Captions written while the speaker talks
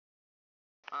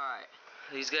Alright,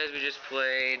 these guys we just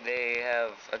played, they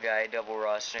have a guy double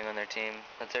rostering on their team.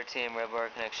 That's our team, Red Bar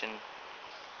Connection.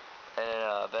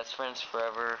 And Best Friends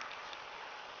Forever.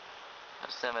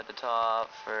 That's them at the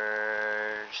top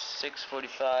for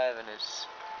 6:45 and it's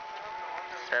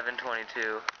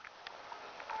 7:22.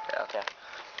 Yeah, okay.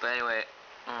 But anyway,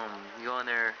 you go on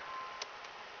their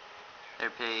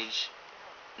page.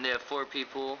 And they have 4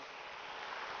 people.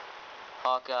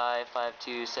 Hawkeye,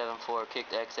 5274,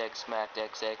 Kicked XX, Smacked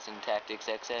XX, and Tactics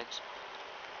XX.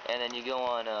 And then you go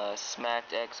on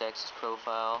Smacked XX's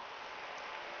profile,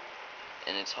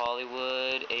 and it's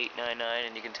Hollywood 899,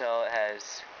 and you can tell it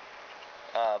has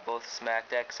both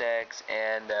Smacked XX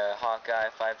and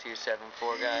Hawkeye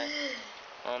 5274 guy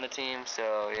on the team.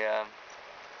 So yeah,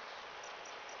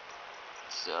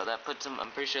 so that puts him. I'm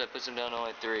pretty sure that puts him down to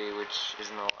only 3, which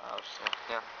isn't allowed. So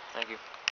yeah, thank you.